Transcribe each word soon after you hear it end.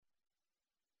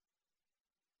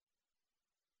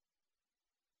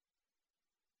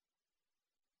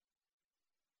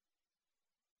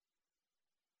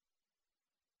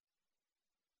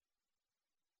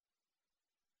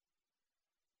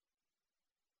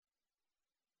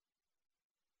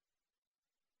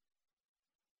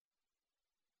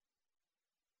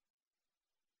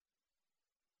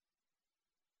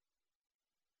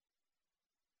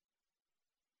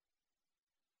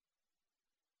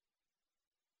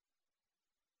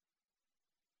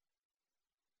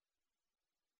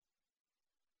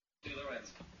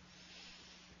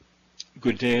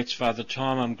Good day, it's Father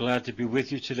Tom. I'm glad to be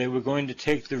with you today. We're going to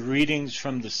take the readings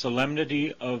from the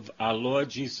solemnity of our Lord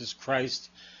Jesus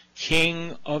Christ,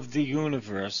 King of the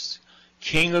universe,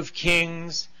 King of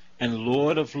kings and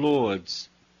Lord of lords,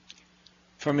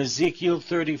 from Ezekiel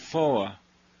 34.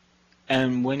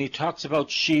 And when he talks about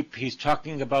sheep, he's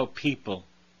talking about people.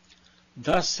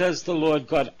 Thus says the Lord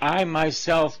God, I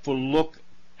myself will look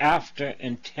after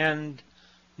and tend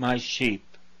my sheep,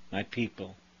 my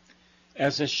people.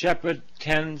 As a shepherd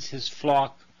tends his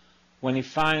flock when he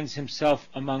finds himself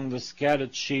among the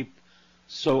scattered sheep,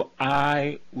 so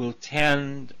I will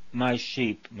tend my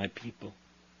sheep, my people.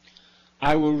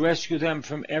 I will rescue them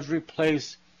from every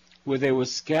place where they were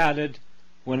scattered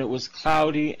when it was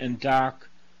cloudy and dark.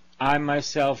 I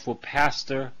myself will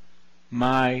pasture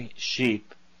my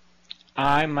sheep.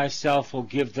 I myself will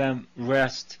give them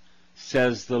rest,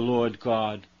 says the Lord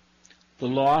God. The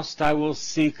lost I will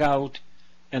seek out,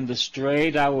 and the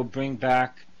strayed I will bring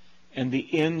back, and the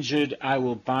injured I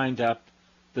will bind up,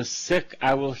 the sick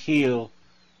I will heal,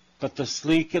 but the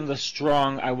sleek and the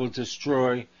strong I will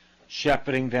destroy,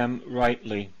 shepherding them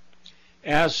rightly.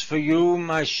 As for you,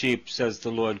 my sheep, says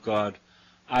the Lord God,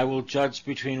 I will judge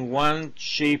between one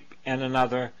sheep and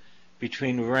another,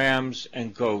 between rams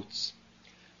and goats.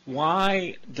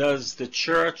 Why does the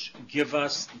church give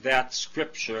us that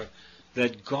scripture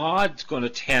that God's going to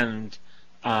tend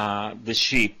the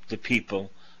sheep, the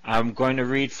people? I'm going to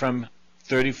read from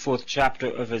 34th chapter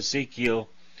of Ezekiel,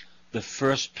 the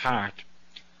first part.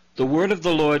 The word of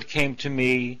the Lord came to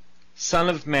me, Son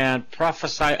of man,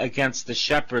 prophesy against the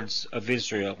shepherds of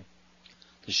Israel.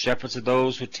 The shepherds are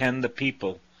those who tend the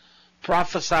people.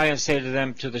 Prophesy and say to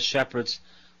them, to the shepherds,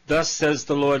 Thus says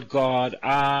the Lord God,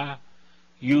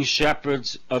 you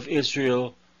shepherds of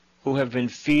Israel who have been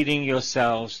feeding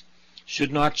yourselves,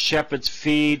 should not shepherds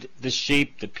feed the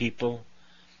sheep, the people?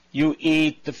 You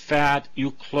eat the fat,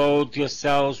 you clothe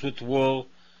yourselves with wool,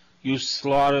 you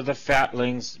slaughter the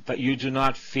fatlings, but you do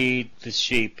not feed the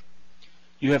sheep.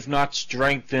 You have not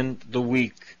strengthened the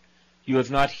weak, you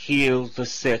have not healed the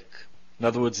sick. In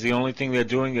other words, the only thing they're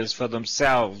doing is for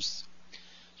themselves.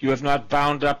 You have not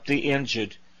bound up the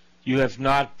injured, you have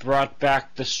not brought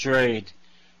back the strayed,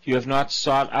 you have not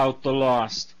sought out the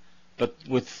lost, but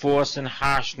with force and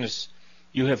harshness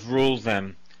you have ruled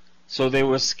them. So they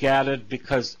were scattered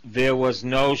because there was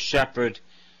no shepherd,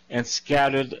 and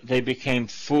scattered they became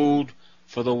food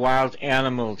for the wild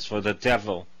animals, for the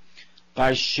devil.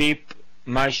 My sheep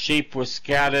were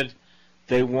scattered,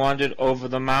 they wandered over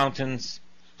the mountains,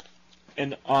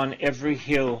 and on every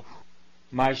hill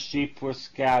my sheep were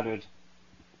scattered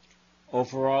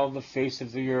over all the face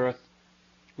of the earth,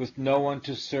 with no one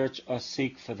to search or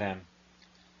seek for them.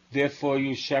 Therefore,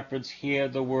 you shepherds, hear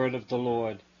the word of the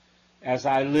Lord. As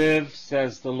I live,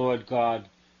 says the Lord God,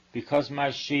 because my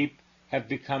sheep have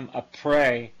become a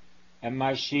prey, and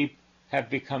my sheep have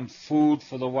become food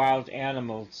for the wild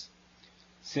animals,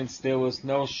 since there was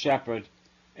no shepherd,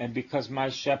 and because my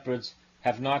shepherds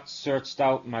have not searched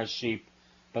out my sheep,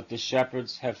 but the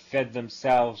shepherds have fed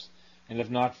themselves, and have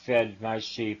not fed my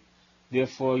sheep.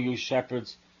 Therefore, you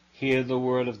shepherds, hear the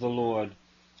word of the Lord.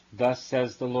 Thus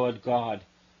says the Lord God,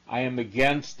 I am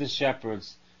against the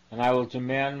shepherds, and I will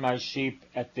demand my sheep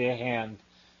at their hand,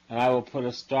 and I will put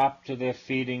a stop to their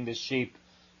feeding the sheep.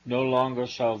 No longer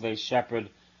shall they shepherd,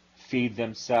 feed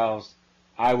themselves.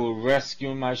 I will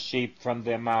rescue my sheep from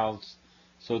their mouths,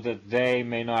 so that they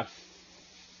may not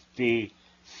be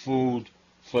food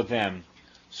for them.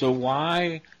 So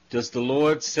why does the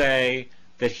Lord say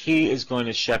that He is going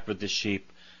to shepherd the sheep?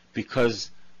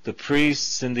 Because the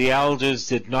priests and the elders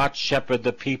did not shepherd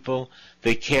the people,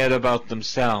 they cared about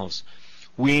themselves.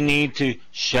 We need to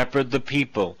shepherd the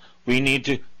people. We need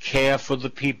to care for the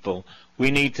people.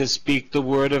 We need to speak the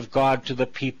word of God to the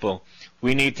people.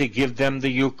 We need to give them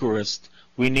the Eucharist.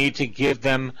 We need to give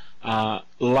them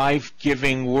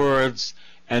life-giving words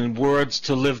and words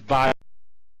to live by.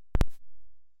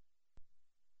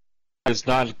 It's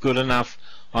not good enough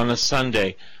on a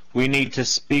Sunday. We need to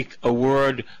speak a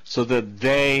word so that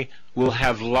they will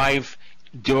have life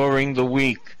during the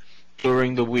week.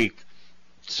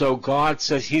 So God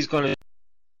says He's going to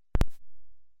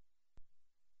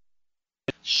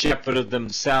shepherd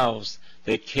themselves.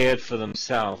 They cared for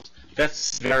themselves.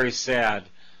 That's very sad.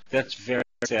 That's very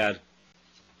sad.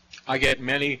 I get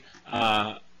many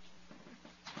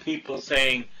people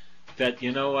saying that,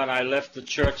 you know what, I left the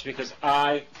church because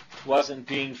I wasn't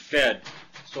being fed.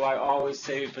 So I always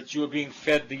say, but you were being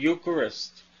fed the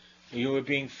Eucharist. You were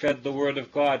being fed the Word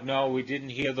of God. No, we didn't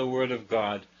hear the Word of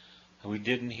God. We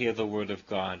didn't hear the Word of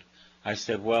God. I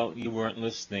said, well, you weren't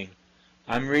listening.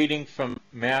 I'm reading from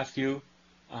Matthew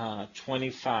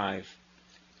 25.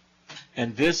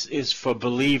 And this is for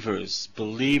believers,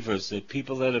 the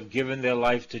people that have given their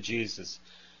life to Jesus.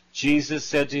 Jesus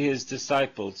said to his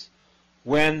disciples,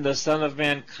 "When the Son of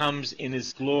Man comes in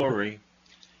his glory,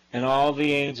 and all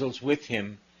the angels with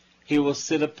him, he will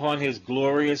sit upon his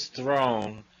glorious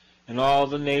throne, and all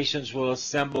the nations will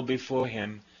assemble before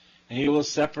him, and he will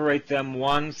separate them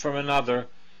one from another,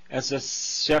 as a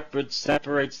shepherd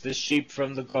separates the sheep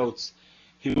from the goats.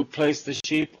 He will place the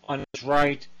sheep on his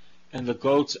right and the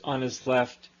goats on his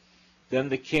left. Then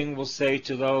the king will say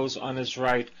to those on his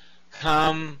right,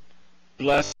 'Come,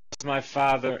 blessed of my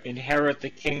Father, inherit the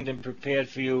kingdom prepared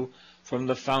for you from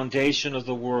the foundation of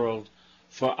the world.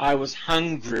 For I was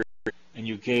hungry, and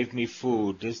you gave me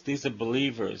food.'" These are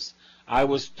believers. "I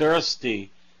was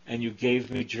thirsty, and you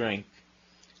gave me drink.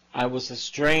 I was a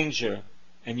stranger,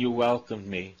 and you welcomed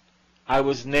me. I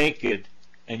was naked,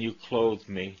 and you clothed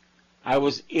me. I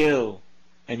was ill,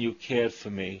 and you cared for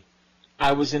me.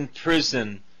 I was in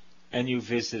prison, and you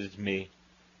visited me."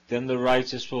 Then the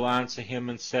righteous will answer him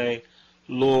and say,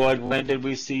 "Lord, when did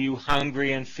we see you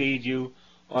hungry and feed you,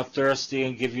 or thirsty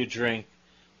and give you drink?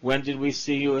 When did we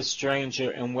see you a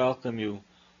stranger and welcome you,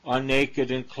 or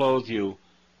naked and clothe you?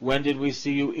 When did we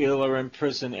see you ill or in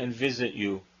prison and visit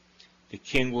you?" The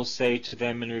king will say to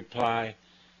them in reply,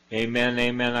 "Amen,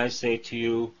 amen, I say to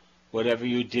you, whatever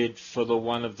you did for the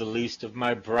one of the least of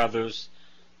my brothers,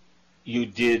 you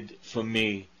did for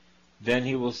me." Then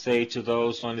he will say to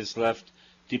those on his left,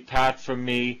 "Depart from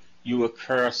me, you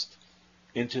accursed,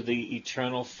 into the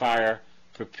eternal fire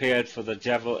prepared for the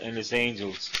devil and his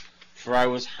angels. For I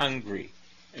was hungry,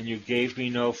 and you gave me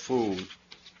no food.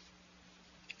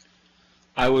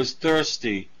 I was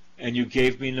thirsty, and you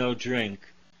gave me no drink.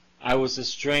 I was a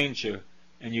stranger,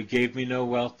 and you gave me no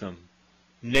welcome.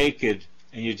 Naked,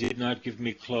 and you did not give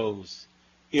me clothes.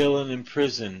 Ill and in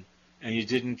prison, and you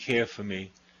didn't care for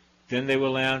me." Then they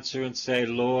will answer and say,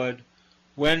 "Lord,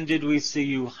 when did we see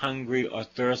you hungry or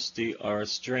thirsty or a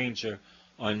stranger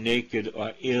or naked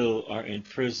or ill or in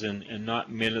prison and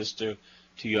not minister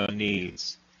to your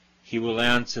needs?" He will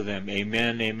answer them,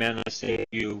 "Amen, amen, I say to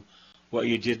you, what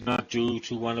you did not do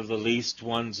to one of the least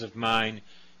ones of mine,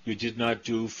 you did not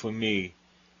do for me."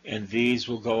 And these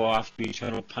will go off to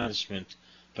eternal punishment,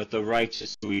 but the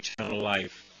righteous to eternal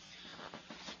life.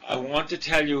 I want to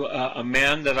tell you a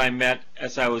man that I met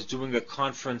as I was doing a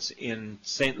conference in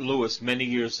St. Louis many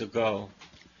years ago.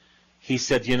 He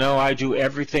said, "I do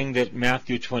everything that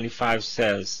Matthew 25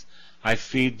 says. I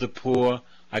feed the poor,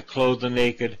 I clothe the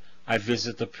naked, I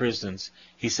visit the prisons."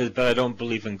 He said, "But I don't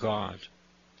believe in God."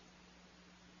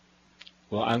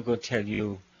 Well, I'm going to tell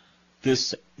you,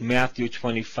 this Matthew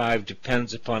 25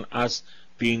 depends upon us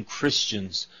being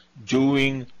Christians,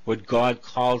 doing what God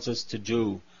calls us to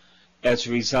do, as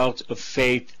a result of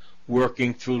faith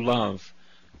working through love.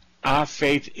 Our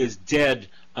faith is dead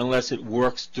unless it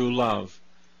works through love.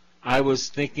 I was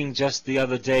thinking just the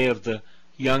other day of the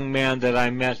young man that I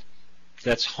met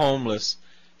that's homeless.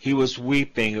 He was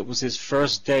weeping. It was his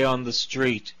first day on the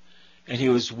street, and he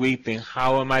was weeping.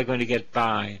 How am I going to get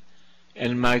by?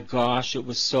 And my gosh, it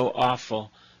was so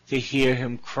awful to hear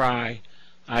him cry.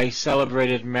 I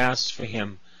celebrated Mass for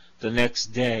him the next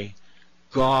day.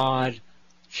 God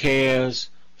cares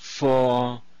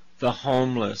for the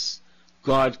homeless.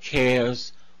 God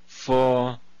cares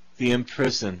for the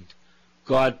imprisoned.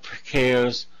 God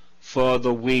cares for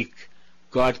the weak.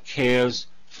 God cares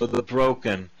for the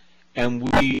broken. And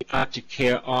we are to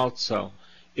care also.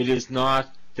 It is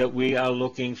not that we are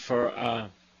looking for,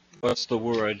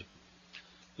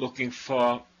 looking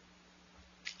for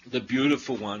the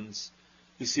beautiful ones.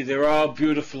 You see, they're all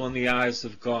beautiful in the eyes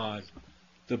of God.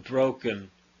 The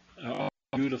broken are all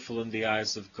beautiful in the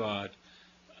eyes of God.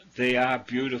 They are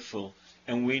beautiful,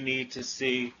 and we need to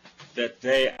see that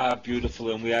they are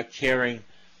beautiful, and we are caring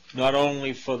not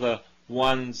only for the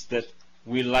ones that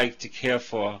we like to care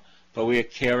for, but we are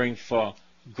caring for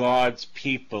God's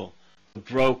people, the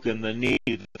broken, the needy,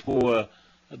 the poor,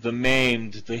 the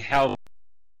maimed, the helpless.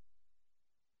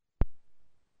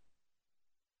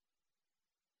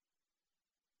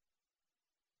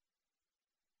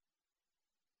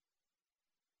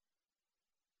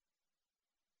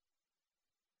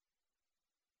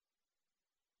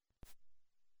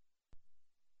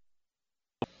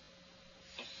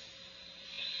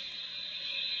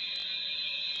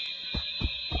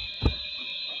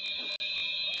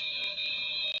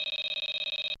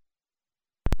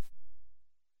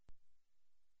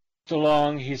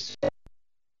 Along, he said,